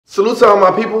Salute to all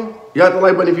my people. You hit the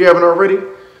like button if you haven't already.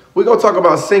 We're going to talk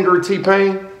about singer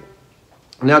T-Pain.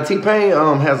 Now, T-Pain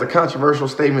has a controversial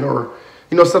statement, or,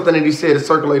 something that he said is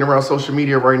circulating around social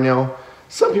media right now.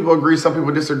 Some people agree, some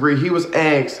people disagree. He was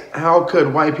asked, how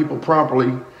could white people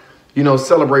properly,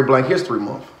 celebrate Black History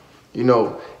Month?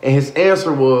 And his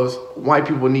answer was, white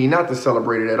people need not to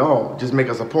celebrate it at all. Just make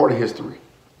us a part of history.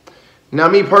 Now,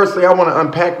 me personally, I want to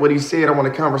unpack what he said. I want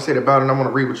to conversate about it, and I want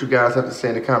to read what you guys have to say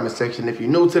in the comment section. If you're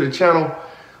new to the channel,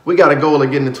 we got a goal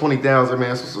of getting to 20,000,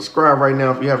 man. So subscribe right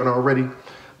now if you haven't already.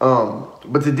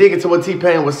 But to dig into what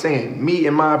T-Pain was saying, me,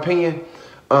 in my opinion,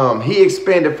 he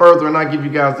expanded further, and I'll give you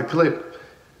guys the clip.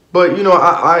 But,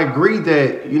 I agree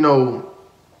that,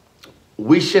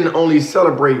 we shouldn't only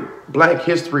celebrate Black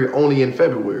history only in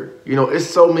February. It's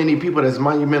so many people that's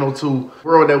monumental to the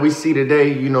world that we see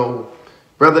today,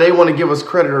 whether they want to give us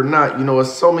credit or not.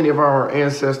 It's so many of our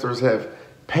ancestors have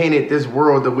painted this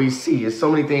world that we see. It's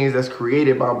so many things that's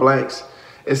created by Blacks.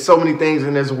 It's so many things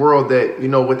in this world that,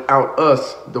 without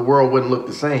us, the world wouldn't look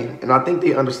the same. And I think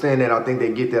they understand that. I think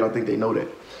they get that. I think they know that.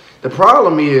 The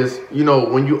problem is,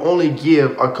 when you only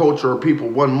give a culture or people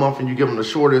 1 month and you give them the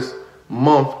shortest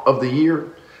month of the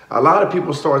year, a lot of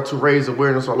people start to raise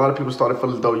awareness, or a lot of people start to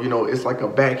feel as though, it's like a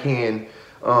backhand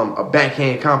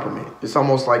compliment. It's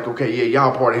almost like, okay, yeah,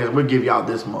 y'all part of his, we'll give y'all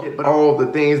this month. But all the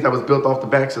things that was built off the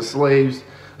backs of slaves,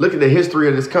 look at the history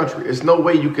of this country. It's no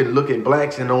way you can look at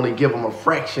Blacks and only give them a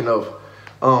fraction of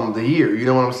the year. You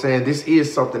know what I'm saying? This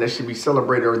is something that should be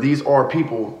celebrated, or these are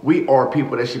people, we are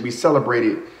people that should be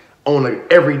celebrated on an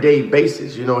everyday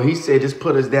basis. He said, just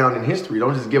put us down in history.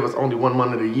 Don't just give us only 1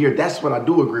 month of the year. That's what I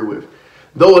do agree with.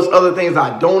 Though it's other things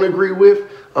I don't agree with,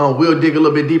 we'll dig a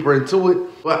little bit deeper into it.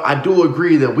 But I do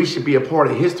agree that we should be a part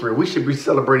of history. We should be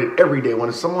celebrated every day.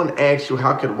 When someone asks you,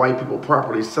 how could white people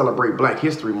properly celebrate Black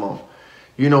History Month?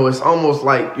 It's almost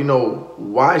like,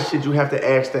 why should you have to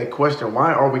ask that question?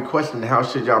 Why are we questioning how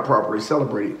should y'all properly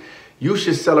celebrate it? You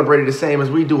should celebrate it the same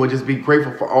as we do, and just be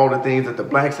grateful for all the things that the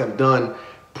Blacks have done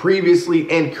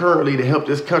previously and currently to help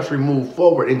this country move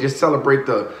forward, and just celebrate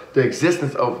the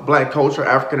existence of Black culture,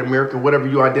 African American, whatever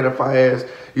you identify as.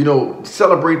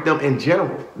 Celebrate them in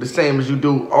general, the same as you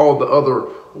do all the other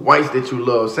whites that you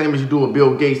love, same as you do with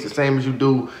Bill Gates, the same as you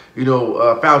do,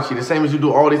 Fauci, the same as you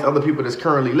do all these other people that's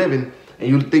currently living and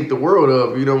you think the world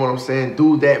of. You know what I'm saying?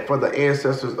 Do that for the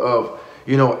ancestors of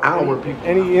our people.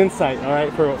 Any insight, all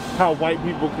right, for how white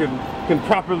people can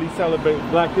properly celebrate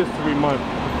Black History Month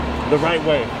the right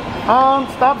way?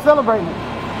 Stop celebrating it.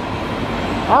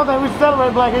 I don't think we should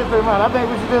celebrate Black History Month. I think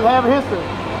we should just have history.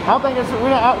 I don't think it's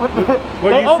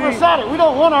they overshot it. We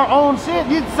don't want our own shit.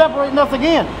 You're separating us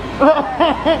again.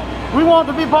 We want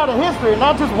to be part of history,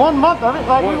 not just 1 month of it.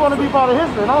 Like, we want to be part of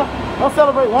history. Don't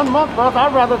celebrate 1 month for us.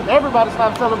 I'd rather everybody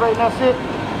stop celebrating that shit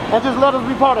and just let us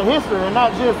be part of history, and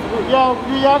not just y'all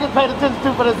get paid attention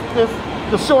to for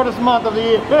the shortest month of the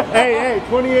year. hey,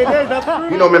 28 days, that's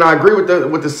true. Man, I agree with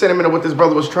the sentiment of what this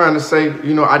brother was trying to say.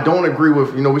 I don't agree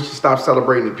with, we should stop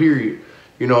celebrating the period.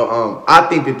 I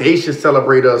think that they should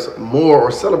celebrate us more,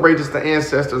 or celebrate just the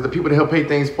ancestors, the people that help pay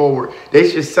things forward. They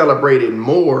should celebrate it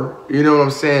more,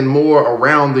 more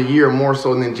around the year, more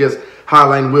so than just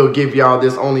highlighting, we'll give y'all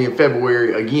this only in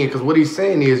February again. Because what he's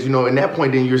saying is, in that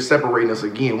point, then you're separating us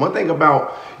again. One thing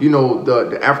about,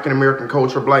 the African-American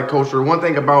culture, Black culture, one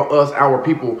thing about us, our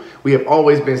people, we have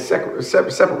always been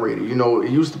separated.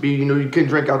 It used to be, you couldn't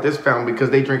drink out this fountain because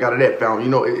they drink out of that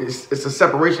fountain. It's a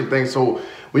separation thing. So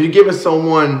when you're giving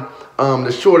someone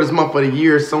the shortest month of the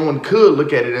year, someone could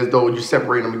look at it as though you're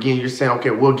separating them again. You're saying,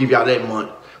 okay, we'll give y'all that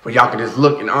month, but y'all can just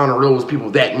look and honor those people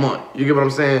that month. You get what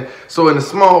I'm saying? So in a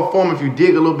small form, if you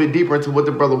dig a little bit deeper into what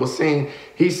the brother was saying,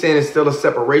 he's saying it's still a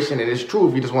separation, and it's true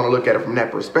if you just want to look at it from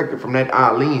that perspective, from that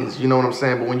eye lens. You know what I'm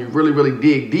saying? But when you really, really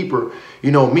dig deeper,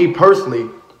 me personally,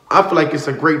 I feel like it's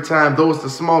a great time. Though it's the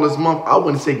smallest month, I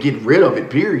wouldn't say get rid of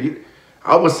it, period.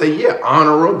 I would say, yeah,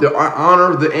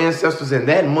 honor the ancestors in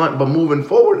that month, but moving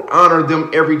forward, honor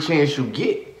them every chance you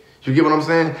get. You get what I'm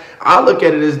saying? I look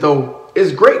at it as though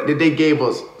it's great that they gave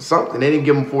us something. They didn't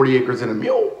give them 40 acres and a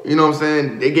mule. You know what I'm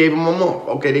saying? They gave them a month.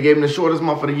 Okay, they gave them the shortest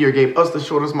month of the year, gave us the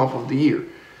shortest month of the year.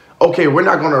 Okay, we're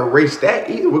not going to erase that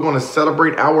either. We're going to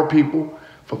celebrate our people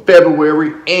for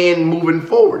February and moving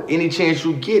forward. Any chance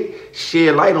you get,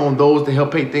 shed light on those to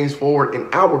help pay things forward in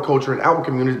our culture and our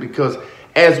communities, because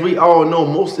as we all know,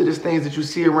 most of these things that you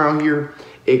see around here,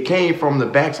 it came from the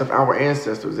backs of our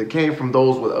ancestors. It came from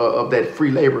those of that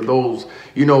free labor, those,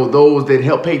 those that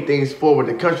help pay things forward.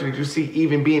 The country that you see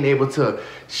even being able to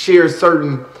share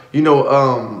certain,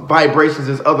 vibrations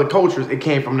as other cultures, it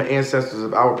came from the ancestors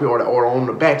of our people, or on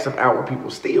the backs of our people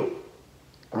still.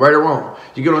 Right or wrong.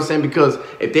 You get what I'm saying? Because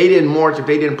if they didn't march, if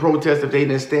they didn't protest, if they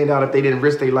didn't stand out, if they didn't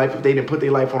risk their life, if they didn't put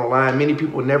their life on the line, many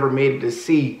people never made it to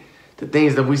see the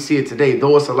things that we see it today.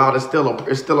 Though it's still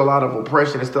a lot of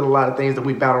oppression. It's still a lot of things that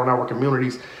we battle in our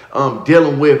communities,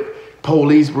 dealing with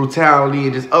police brutality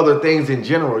and just other things in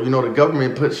general. You know, the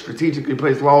government strategically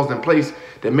place laws in place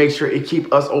that make sure it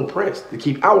keep us oppressed, to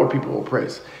keep our people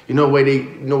oppressed. Where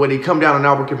they come down in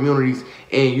our communities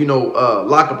and,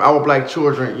 lock up our black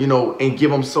children, and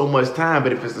give them so much time.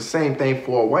 But if it's the same thing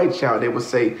for a white child, they would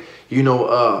say,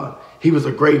 he was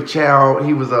a great child.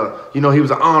 He was he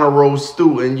was an honor roll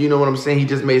student. You know what I'm saying? He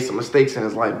just made some mistakes in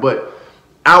his life. But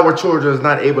our children is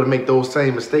not able to make those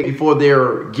same mistakes before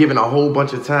they're given a whole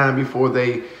bunch of time, before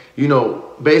they,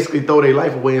 basically throw their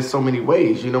life away in so many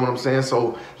ways. You know what I'm saying?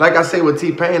 So like I say with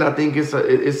T-Pain, I think it's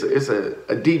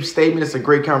a deep statement. It's a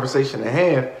great conversation to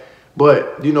have.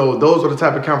 But, those are the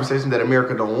type of conversations that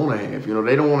America don't want to have.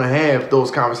 They don't want to have those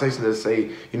conversations that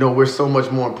say, we're so much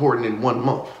more important in 1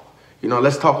 month.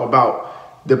 Let's talk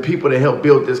about the people that helped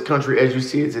build this country as you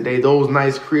see it today. Those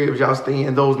nice cribs y'all stay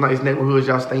in, those nice neighborhoods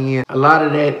y'all stay in. A lot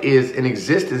of that is in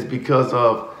existence because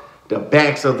of the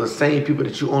backs of the same people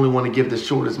that you only want to give the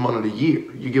shortest month of the year.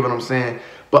 You get what I'm saying?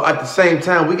 But at the same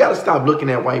time, we got to stop looking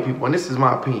at white people, and this is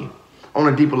my opinion,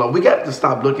 on a deeper level. We got to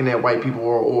stop looking at white people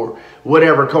or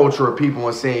whatever culture of people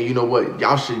and saying, you know what,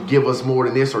 y'all should give us more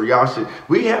than this, or y'all should.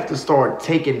 We have to start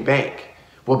taking back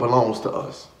what belongs to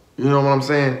us. You know what I'm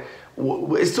saying?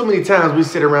 It's too many times we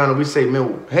sit around and we say,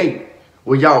 man, hey,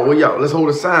 well, y'all, let's hold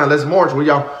a sign, let's march. Will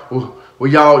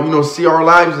y'all, see our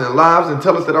lives and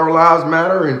tell us that our lives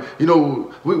matter? And,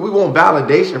 we want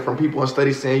validation from people and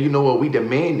studies saying, you know what, we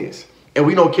demand this. And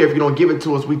we don't care if you don't give it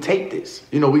to us, we take this.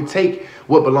 We take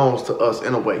what belongs to us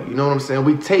in a way. You know what I'm saying?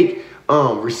 We take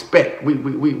respect.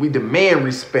 We demand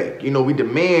respect. We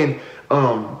demand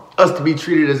us to be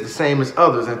treated as the same as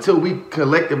others. Until we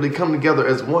collectively come together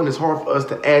as one, it's hard for us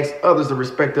to ask others to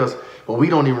respect us, but we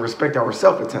don't even respect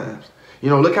ourselves at times.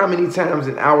 Look how many times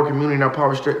in our community, in our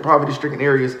poverty-stricken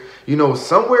areas,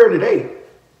 somewhere today,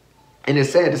 and it's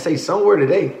sad to say, somewhere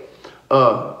today,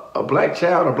 a black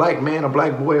child, a black man, a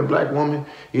black boy, a black woman,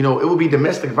 it would be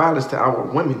domestic violence to our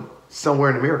women somewhere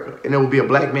in America. And it would be a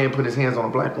black man putting his hands on a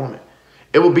black woman.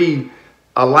 It would be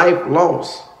a life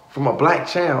lost from a black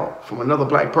child, from another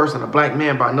black person, a black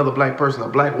man by another black person, a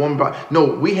black woman by. No,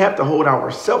 we have to hold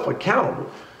ourselves accountable.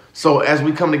 So as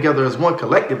we come together as one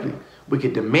collectively, we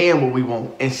can demand what we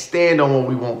want and stand on what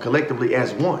we want collectively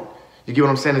as one. You get what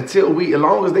I'm saying? As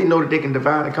long as they know that they can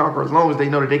divide and conquer, as long as they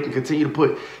know that they can continue to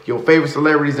put your favorite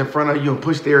celebrities in front of you and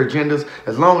push their agendas,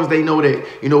 as long as they know that,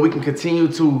 we can continue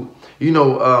to,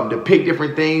 depict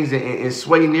different things and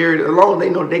sway narrative, as long as they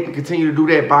know that they can continue to do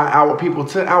that by our people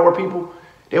to our people,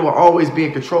 they will always be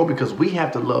in control, because we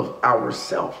have to love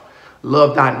ourselves.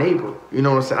 Love thy neighbor. You know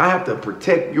what I'm saying? I have to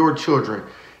protect your children,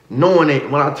 knowing that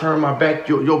when I turn my back,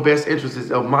 your best interest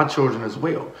is of my children as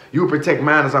well. You protect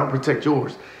mine as I protect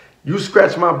yours. You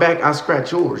scratch my back, I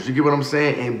scratch yours. You get what I'm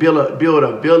saying? And build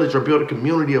a village or build a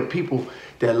community of people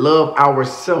that love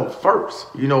ourselves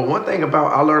first. One thing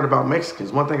I learned about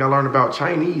Mexicans, one thing I learned about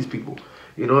Chinese people,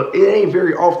 it ain't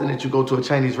very often that you go to a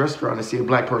Chinese restaurant and see a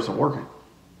black person working.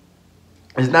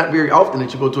 It's not very often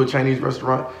that you go to a Chinese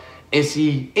restaurant and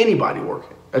see anybody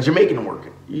working, a Jamaican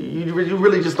working. You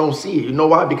really just don't see it. You know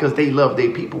why? Because they love their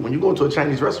people. When you go to a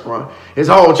Chinese restaurant, it's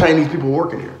all Chinese people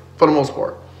working there for the most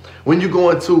part. When you go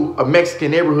into a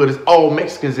Mexican neighborhood, it's all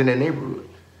Mexicans in that neighborhood.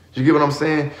 You get what I'm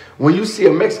saying? When you see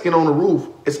a Mexican on the roof,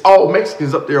 it's all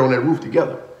Mexicans up there on that roof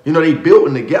together. They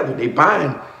building together. They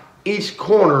buying each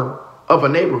corner of a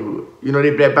neighborhood.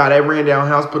 They buy that ran down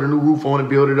house, put a new roof on it,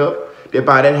 build it up. They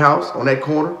buy that house on that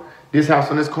corner, this house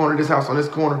on this corner, this house on this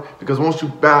corner. Because once you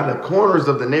buy the corners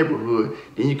of the neighborhood,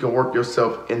 then you can work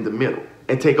yourself in the middle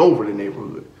and take over the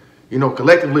neighborhood.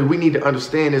 Collectively, we need to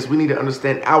understand this. We need to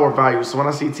understand our values. So when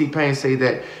I see T-Pain say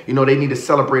that, they need to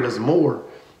celebrate us more,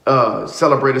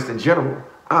 celebrate us in general,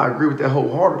 I agree with that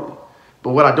wholeheartedly. But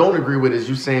what I don't agree with is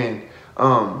you saying,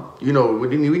 we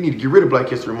need to get rid of Black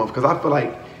History Month, because I feel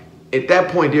like at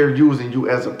that point they're using you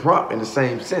as a prop in the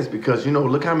same sense. Because,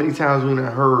 look how many times we've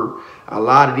heard a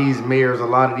lot of these mayors, a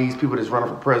lot of these people that's running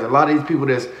for president, a lot of these people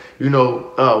that's,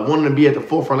 wanting to be at the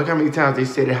forefront. Look how many times they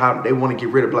said how they want to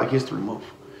get rid of Black History Month.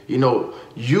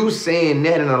 You saying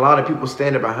that and a lot of people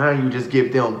standing behind you just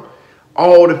give them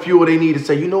all the fuel they need to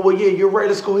say, yeah, you're right,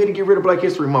 let's go ahead and get rid of Black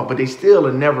History Month. But they still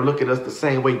will never look at us the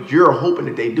same way you're hoping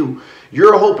that they do.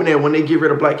 You're hoping that when they get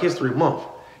rid of Black History Month,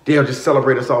 they'll just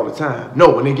celebrate us all the time. No,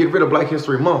 when they get rid of Black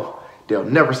History Month, they'll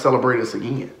never celebrate us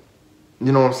again.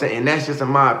 You know what I'm saying? And that's just in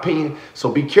my opinion. So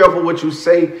be careful what you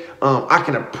say. I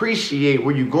can appreciate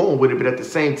where you're going with it, but at the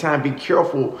same time, be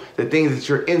careful the things that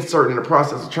you're inserting in the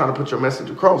process of trying to put your message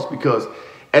across, because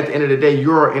at the end of the day,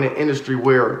 you're in an industry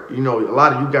where, you know, a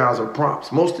lot of you guys are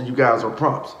prompts. Most of you guys are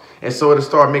prompts. And so it'll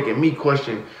start making me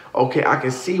question, okay, I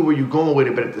can see where you're going with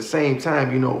it, but at the same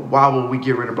time, you know, why would we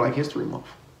get rid of Black History Month?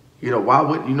 You know, why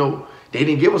would, you know, they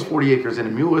didn't give us 40 acres and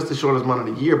a mule. It's the shortest month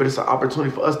of the year, but it's an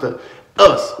opportunity for us to,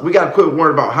 we got to quit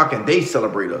worrying about how can they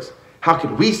celebrate us? How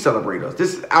can we celebrate us?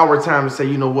 This is our time to say,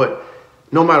 you know what,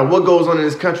 no matter what goes on in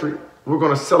this country, we're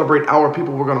going to celebrate our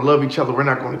people. We're going to love each other. We're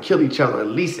not going to kill each other, at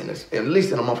least in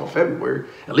the month of February,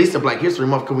 at least in Black History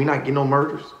Month. Can we not get no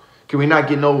murders? Can we not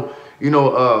get no, you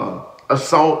know,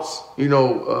 assaults, you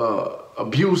know,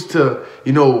 abuse to,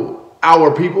 you know,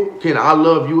 our people? Can I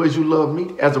love you as you love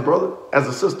me, as a brother, as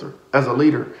a sister, as a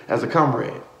leader, as a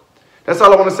comrade? That's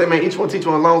all I want to say, man. Each one teach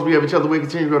one. As long as we have each other, we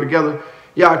continue to go together.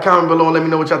 Y'all comment below and let me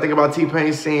know what y'all think about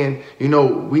T-Pain saying, you know,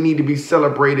 we need to be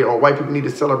celebrated, or white people need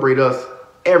to celebrate us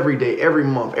every day, every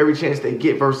month, every chance they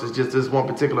get, versus just this one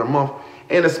particular month.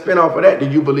 And a spin-off of that, do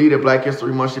you believe that Black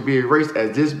History Month should be erased?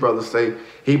 As this brother say,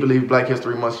 he believes Black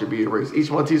History Month should be erased. Each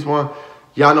one teach one.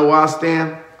 Y'all know where I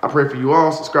stand. I pray for you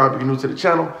all. Subscribe if you're new to the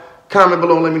channel. Comment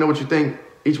below and let me know what you think.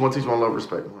 Each one teach one, love,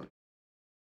 respect.